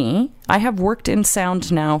calls me. I have worked in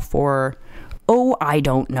sound now for,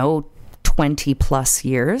 20 plus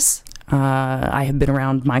years. I have been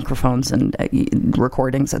around microphones and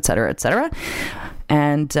recordings, etc., etc.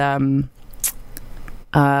 And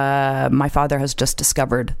My father has just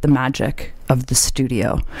discovered the magic of the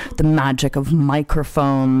studio, the magic of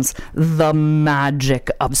microphones, the magic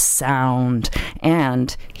of sound.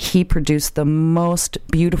 And he produced the most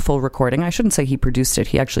beautiful recording. I shouldn't say he produced it.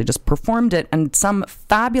 He actually just performed it. And some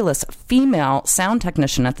fabulous female sound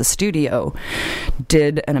technician at the studio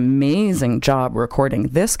did an amazing job recording.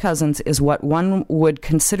 This, Cousins, is what one would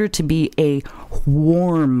consider to be a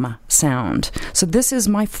warm sound. So this is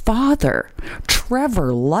my father,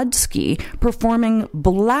 Trevor Ludsky, performing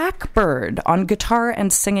Blackbird on guitar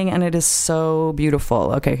and singing, and it is so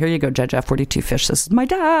beautiful. Okay, here you go, Judge F42 Fish. This is my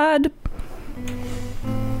dad.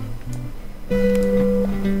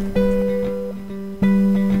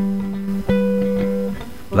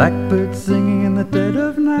 Blackbird singing in the dead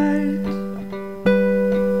of night.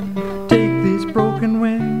 Take these broken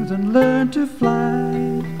wings and learn to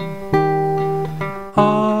fly.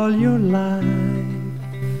 All your life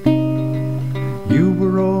you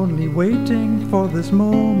were only waiting for this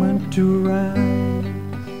moment to rise.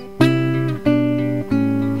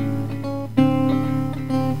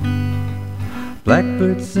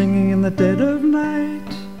 Blackbird singing in the dead of night.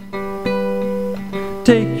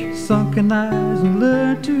 Take your sunken eyes and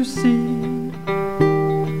learn to see.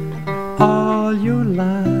 All your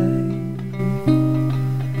life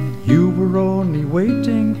you were only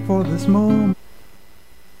waiting for this moment.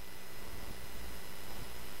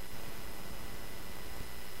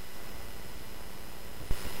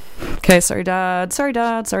 Okay, sorry, Dad.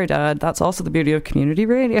 That's also the beauty of community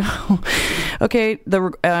radio. Okay,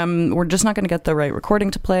 we're just not going to get the right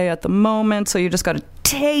recording to play at the moment, so you just got a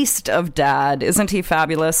taste of Dad. Isn't he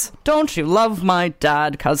fabulous? Don't you love my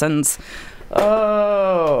dad, Cousins?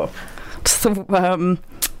 Oh. So, well,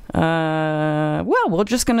 we're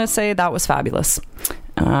just going to say that was fabulous,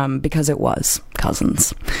 because it was,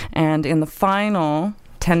 Cousins. And in the final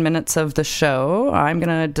 10 minutes of the show, I'm going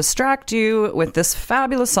to distract you with this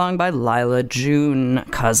fabulous song by Lila June,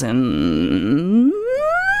 Cousins.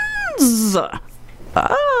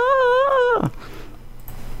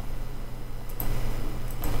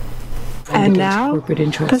 And now,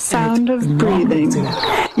 the sound of breathing.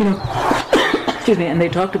 You know, excuse me, and they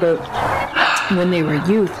talked about when they were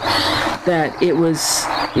youth that it was,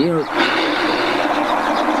 you know,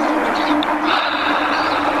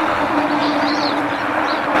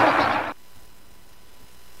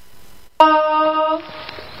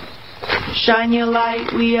 shine your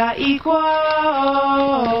light, we are equal.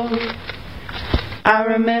 I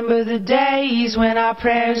remember the days when our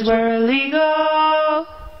prayers were illegal.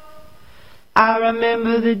 I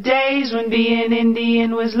remember the days when being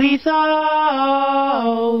Indian was lethal.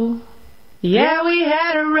 Yeah, we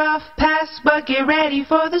had a rough past, but get ready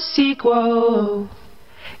for the sequel.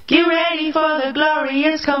 Get ready for the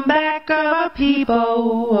glorious comeback of our people.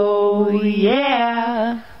 Oh,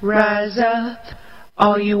 yeah. Rise up,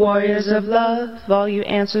 all you warriors of love, all you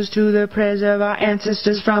answers to the prayers of our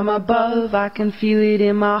ancestors from above. I can feel it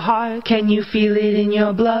in my heart. Can you feel it in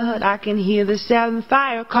your blood? I can hear the seventh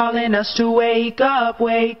fire calling us to wake up,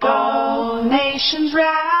 wake up. All nations rise.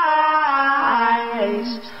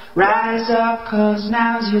 Rise up, 'cause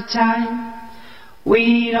now's your time.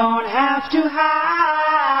 We don't have to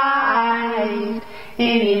hide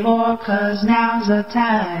anymore, 'cause now's the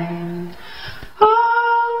time.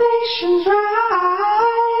 All nations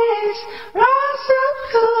rise. Rise up,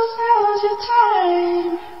 'cause now's your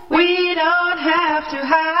time. We don't have to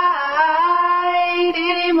hide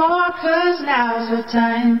anymore, 'cause now's the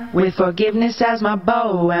time. With forgiveness as my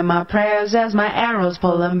bow and my prayers as my arrows,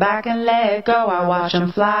 pull them back and let go. I watch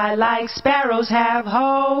them fly like sparrows. Have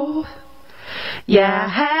hope. Yeah,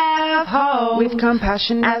 have hope. With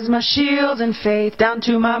compassion as my shield and faith down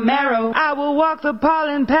to my marrow, I will walk the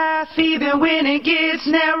pollen path even when it gets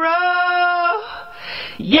narrow.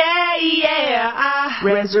 Yeah, yeah, I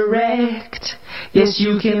resurrect. Yes,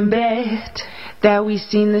 you can bet that we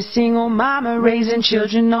seen the single mama raising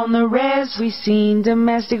children on the res. We seen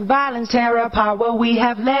domestic violence tear apart what we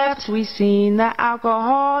have left. We seen the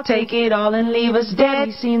alcohol take it all and leave us dead.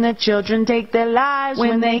 We seen the children take their lives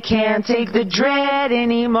when they can't take the dread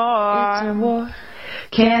anymore. It's a war.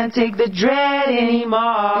 Can't take the dread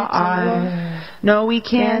anymore. No, we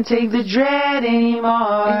can't take the dread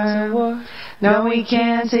anymore. It's a war. No, we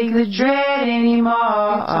can't take the dread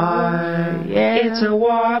anymore. It's a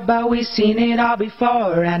war, but we've seen it all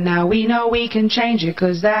before. And now we know we can change it,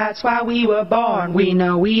 'cause that's why we were born. We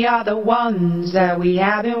know we are the ones that we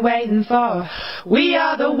have been waiting for. We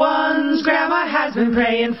are the ones Grandma has been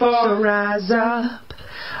praying for. So rise up,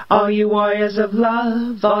 All you warriors of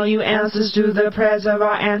love, all you answers to the prayers of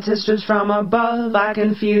our ancestors from above. I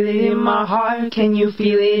can feel it in my heart, can you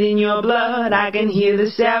feel it in your blood? I can hear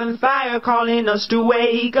the seventh fire calling us to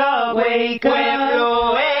wake up. Wake up.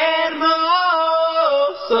 Pueblo hermoso,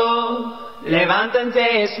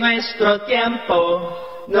 levántense, es nuestro tiempo.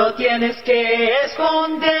 No tienes que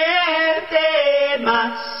esconderte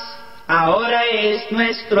más, ahora es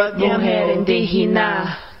nuestro tiempo. Mujer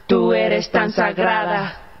indígena, tú eres tan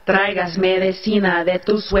sagrada, traigas medicina de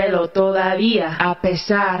tu suelo todavía. A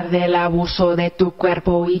pesar del abuso de tu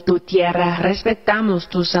cuerpo y tu tierra, respetamos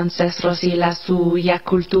tus ancestros y la suya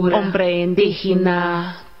cultura. Hombre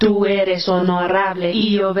indígena, tú eres honorable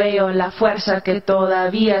y yo veo la fuerza que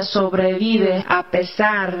todavía sobrevive a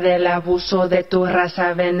pesar del abuso de tu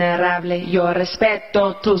raza venerable. Yo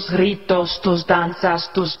respeto tus ritos, tus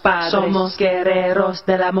danzas, tus padres. Somos guerreros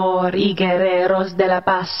del amor y guerreros de la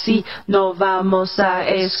paz. Sí, no vamos a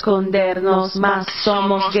escondernos más.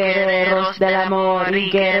 Somos guerreros del amor y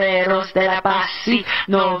guerreros de la paz. Sí,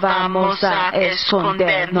 no vamos a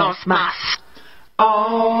escondernos más.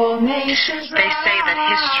 They say that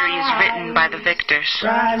history is written by the victors.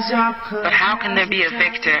 But how can there be a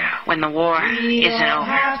victor when the war isn't over?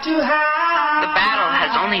 The battle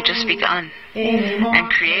has only just begun,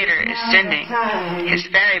 and Creator is sending His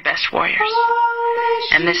very best warriors.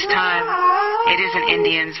 And this time, it isn't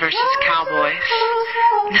Indians versus cowboys.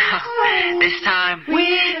 No, this time,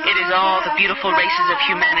 it is all the beautiful races of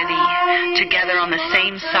humanity together on the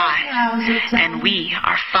same side, and we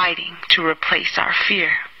are fighting to replace our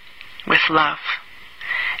fear with love.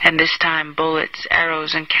 And this time, bullets,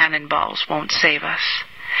 arrows, and cannonballs won't save us.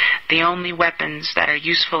 The only weapons that are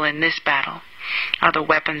useful in this battle are the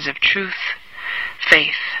weapons of truth,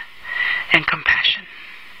 faith, and compassion.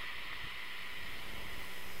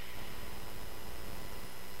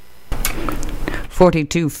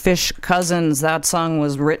 "42 Fish Cousins." That song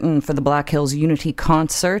was written for the Black Hills Unity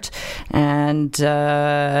concert, and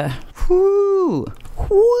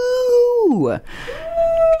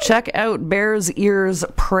check out Bears Ears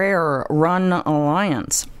Prayer Run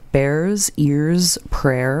Alliance. Bears Ears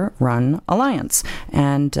Prayer Run Alliance,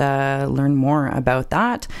 and learn more about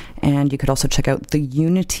that. And you could also check out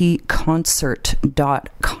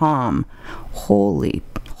theunityconcert.com.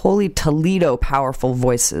 Holy Toledo powerful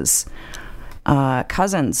voices.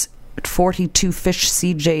 Cousins, 42 Fish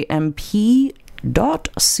CJMP.ca.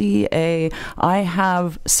 I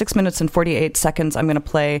have 6 minutes and 48 seconds. I'm going to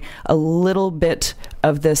play a little bit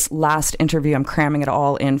of this last interview. I'm cramming it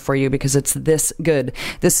all in for you because it's this good.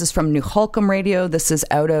 This is from New Holcomb Radio. This is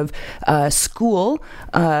out of a school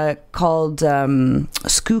called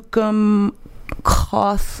Skookum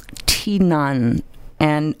Kothtinan,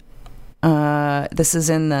 and this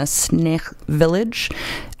is in the Snech village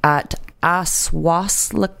at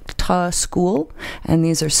Aswaslakta School, and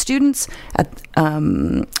these are students at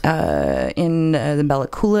in the Bella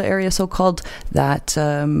Coola area, so-called, that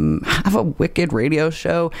have a wicked radio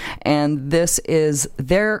show, and this is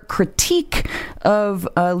their critique of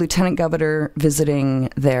Lieutenant Governor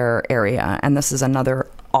visiting their area, and this is another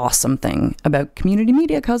awesome thing about community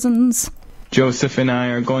media, cousins. Joseph and I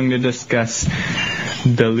are going to discuss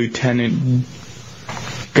the Lieutenant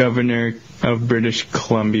Governor of British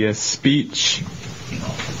Columbia's speech,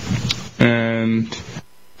 and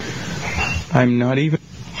I'm not even...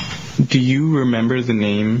 Do you remember the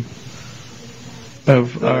name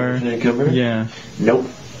of our... Lieutenant Governor? Yeah. Nope.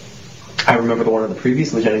 I remember the one of the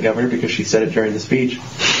previous Lieutenant Governor because she said it during the speech.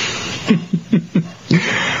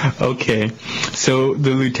 Okay, so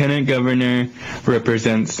the Lieutenant Governor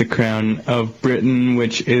represents the Crown of Britain,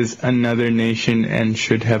 which is another nation and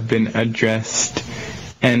should have been addressed,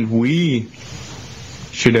 and we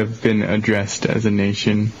should have been addressed as a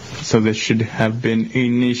nation. So this should have been a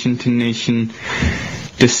nation-to-nation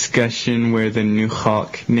discussion where the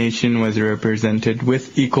Nukhalk Nation was represented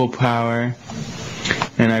with equal power.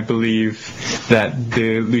 And I believe that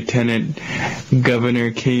the Lieutenant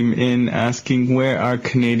Governor came in asking where our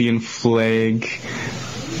Canadian flag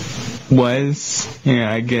was.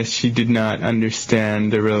 Yeah, I guess she did not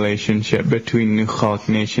understand the relationship between Nukhalk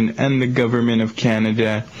Nation and the Government of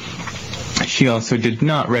Canada. She also did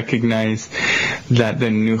not recognize that the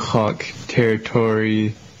Nukhalk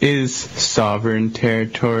territory is sovereign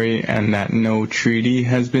territory and that no treaty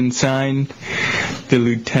has been signed. The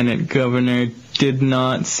Lieutenant Governor did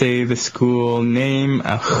not say the school name,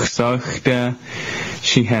 Achsochta.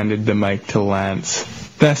 She handed the mic to Lance.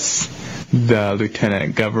 Thus, the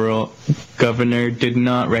lieutenant governor did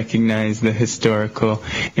not recognize the historical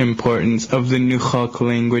importance of the Nukhalk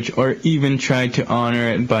language or even tried to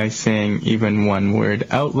honor it by saying even one word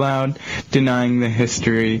out loud, denying the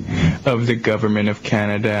history of the government of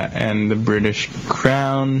Canada and the British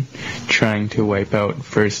Crown, trying to wipe out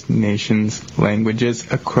First Nations languages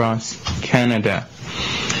across Canada.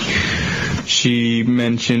 She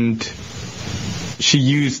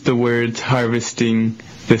used the words harvesting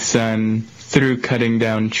the sun through cutting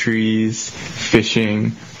down trees,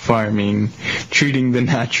 fishing, farming, treating the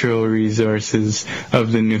natural resources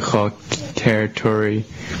of the Nukhalk territory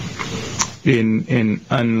in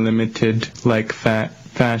unlimited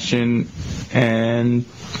fashion, and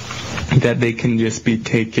that they can just be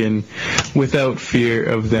taken without fear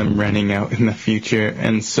of them running out in the future.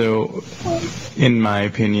 And so, in my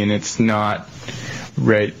opinion, it's not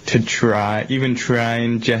right to try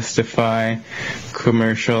and justify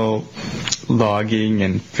commercial logging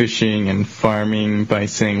and fishing and farming by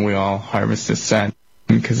saying we all harvest the sun,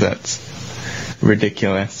 because that's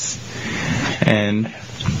ridiculous. And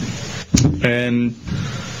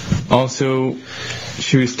also,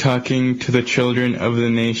 she was talking to the children of the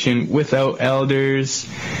nation without elders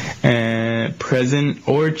present,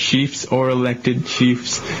 or chiefs or elected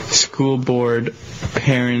chiefs, school board,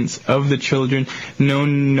 parents of the children. No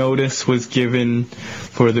notice was given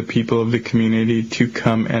for the people of the community to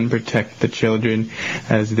come and protect the children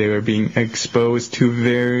as they were being exposed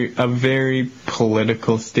to a very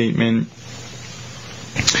political statement.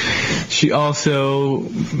 She also,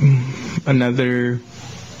 another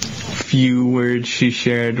few words she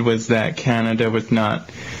shared was that Canada was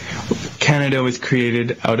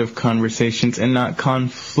created out of conversations and not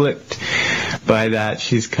conflict. By that,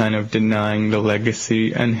 she's kind of denying the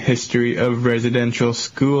legacy and history of residential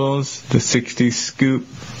schools, the 60s scoop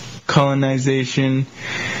colonization,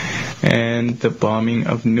 and the bombing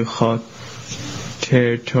of Nukhalk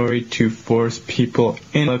territory to force people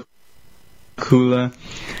in Kula.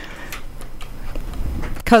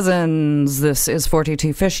 Cousins, this is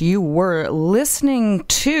 42 Fish. You were listening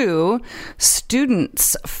to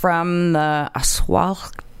students from the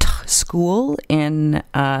Aswalk School in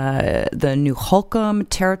the Nukhalkum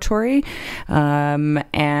territory,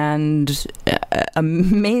 and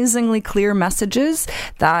amazingly clear messages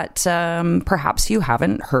that perhaps you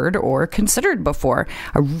haven't heard or considered before.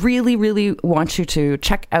 I really, really want you to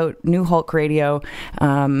check out Nukhalk Radio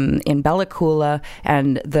in Bella Coola,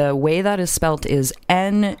 and the way that is spelt is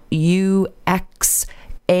Nuxalk,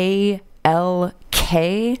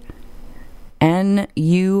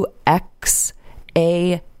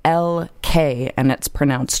 Nuxalk, and it's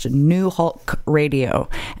pronounced Nukhalk Radio,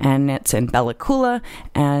 and it's in Bella Coola,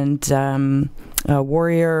 and a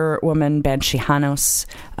warrior woman, Banshee Hanos,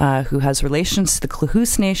 who has relations to the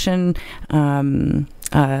Klahoos Nation.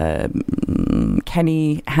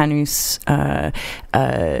 Kenny Hanus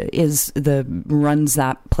runs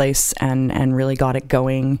that place and really got it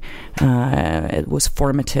going. It was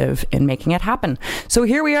formative in making it happen. So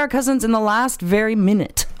here we are, cousins, in the last very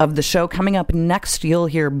minute of the show. Coming up next, you'll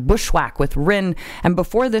hear Bushwhack with Rin, and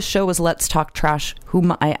before this show was Let's Talk Trash,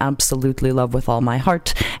 whom I absolutely love with all my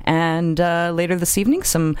heart. And later this evening,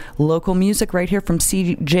 some local music right here from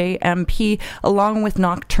CJMP, along with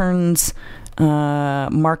Nocturne's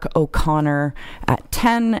Mark O'Connor at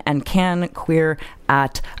 10 and Can Queer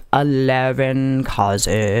at 11.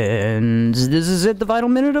 Cousins, this is it, the vital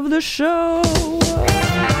minute of the show.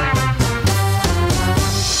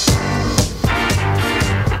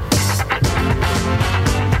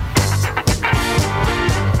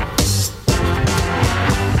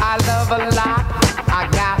 I love a lot, I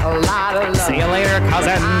got a lot of love. See you later,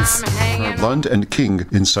 cousins. Lund and King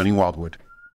in sunny Wildwood.